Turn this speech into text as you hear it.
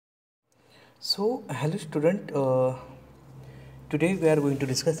So, hello student. Today we are going to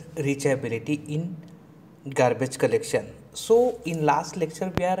discuss reachability in garbage collection. So, in last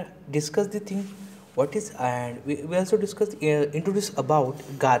lecture we are discussed the thing what is, and we also discussed introduce about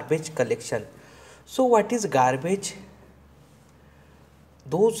garbage collection. So, what is garbage?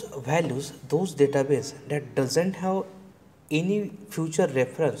 Those values, those database that doesn't have any future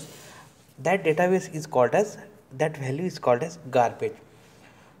reference, that database is called as, that value is called as garbage.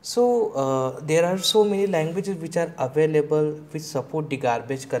 So there are so many languages which are available which support the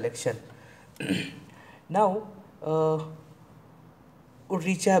garbage collection. Now,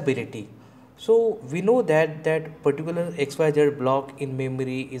 reachability. So we know that that particular XYZ block in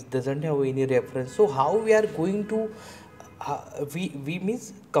memory is doesn't have any reference. So how we are going to we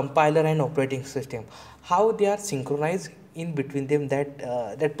means compiler and operating system, how they are synchronized in between them, that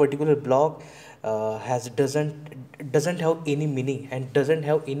that particular block has doesn't have any meaning and doesn't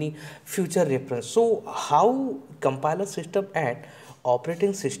have any future reference. So how compiler system and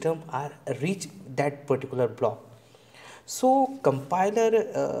operating system are reach that particular block? So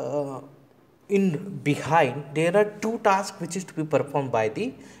compiler in behind there are two tasks which is to be performed by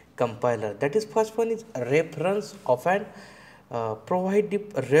the compiler. That is, first one is reference of an provide the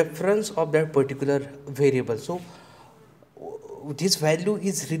reference of that particular variable. So this value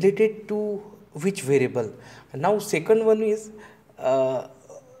is related to which variable. Now second one is that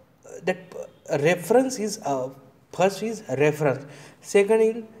reference is first is reference, second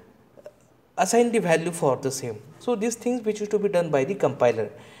is assign the value for the same. So these things which is to be done by the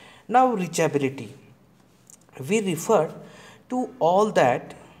compiler. Now reachability, we refer to all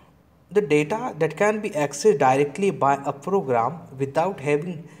that the data that can be accessed directly by a program without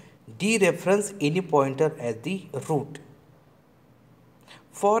having dereference any pointer as the root.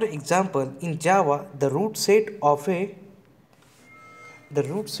 For example, in Java, the root set of a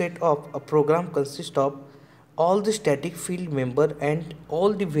program consists of all the static field member and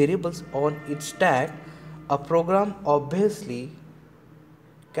all the variables on its stack. A program obviously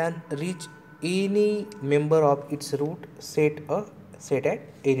can reach any member of its root set at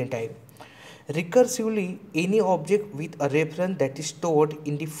any time. Recursively, any object with a reference that is stored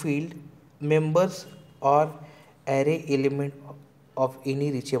in the field members or array element of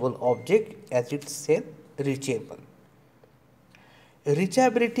any reachable object as its self reachable.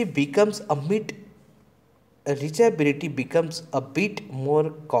 Reachability becomes a bit Reachability becomes a bit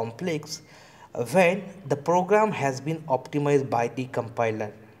more complex when the program has been optimized by the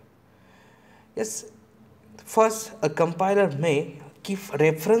compiler. Yes, first a compiler may keep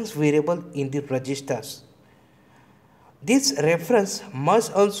reference variable in the registers. This reference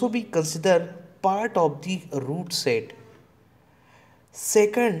must also be considered part of the root set.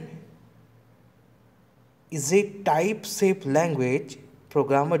 Second is a type safe language.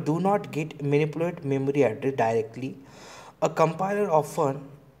 Programmer do not get manipulate memory address directly. A compiler often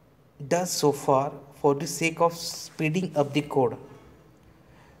does so far for the sake of speeding up the code.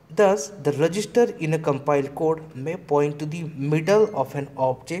 Thus, the register in a compiled code may point to the middle of an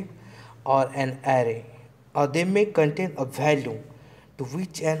object or an array, or they may contain a value to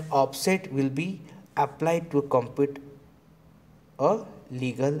which an offset will be applied to compute a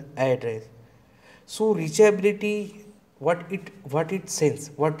legal address. So reachability, what it says,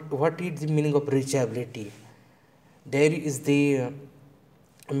 what is the meaning of reachability? There is the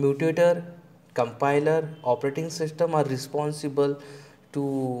mutator, compiler, operating system are responsible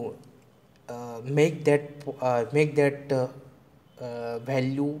to make that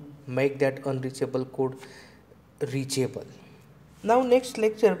value, make that unreachable code reachable. Now next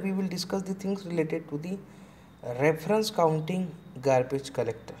lecture we will discuss the things related to the reference counting garbage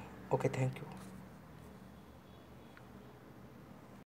collector. Okay, thank you.